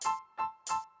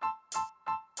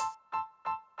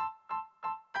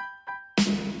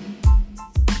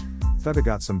Thugga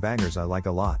got some bangers I like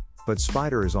a lot, but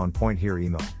Spider is on point here.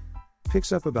 Emo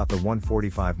picks up about the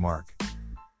 145 mark.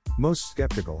 Most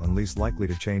skeptical and least likely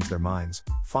to change their minds,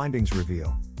 findings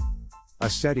reveal. A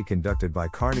study conducted by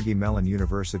Carnegie Mellon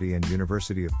University and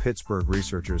University of Pittsburgh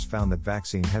researchers found that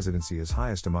vaccine hesitancy is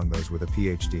highest among those with a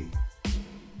PhD.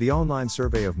 The online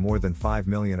survey of more than 5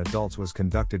 million adults was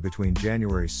conducted between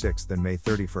January 6 and May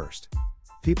 31.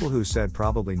 People who said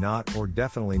probably not or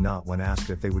definitely not when asked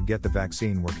if they would get the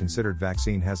vaccine were considered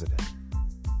vaccine hesitant.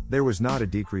 There was not a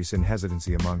decrease in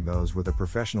hesitancy among those with a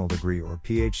professional degree or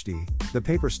PhD, the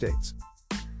paper states.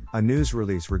 A news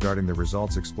release regarding the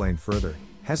results explained further,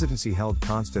 hesitancy held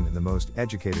constant in the most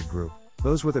educated group,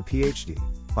 those with a PhD.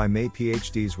 By May,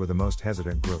 PhDs were the most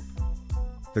hesitant group.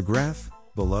 The graph,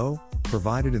 below,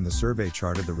 provided in the survey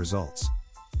charted the results.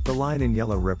 The line in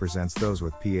yellow represents those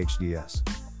with PhDs.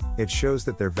 It shows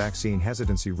that their vaccine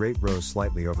hesitancy rate rose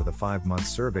slightly over the 5-month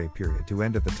survey period to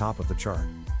end at the top of the chart.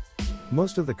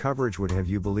 Most of the coverage would have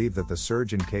you believe that the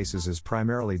surge in cases is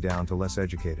primarily down to less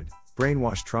educated,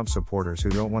 brainwashed Trump supporters who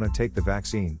don't want to take the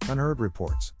vaccine, Unheard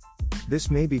reports.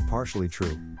 This may be partially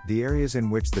true. The areas in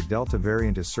which the Delta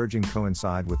variant is surging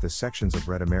coincide with the sections of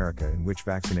Red America in which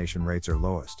vaccination rates are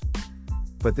lowest.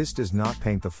 But this does not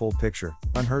paint the full picture,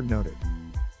 Unheard noted.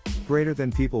 Greater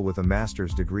than people with a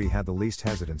master's degree had the least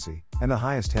hesitancy, and the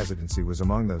highest hesitancy was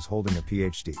among those holding a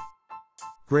PhD.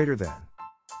 Greater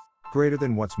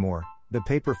than what's more, the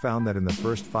paper found that in the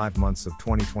first 5 months of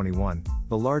 2021,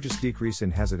 the largest decrease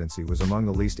in hesitancy was among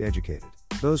the least educated,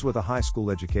 those with a high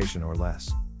school education or less.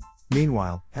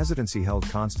 Meanwhile, hesitancy held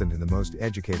constant in the most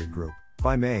educated group.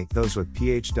 By May, those with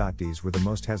PhDs were the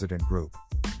most hesitant group.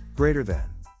 Greater than.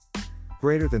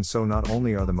 So not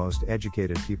only are the most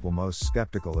educated people most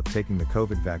skeptical of taking the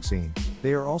COVID vaccine,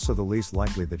 they are also the least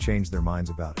likely to change their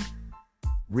minds about it.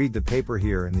 Read the paper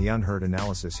here and the Unheard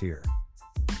analysis here.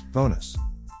 Bonus.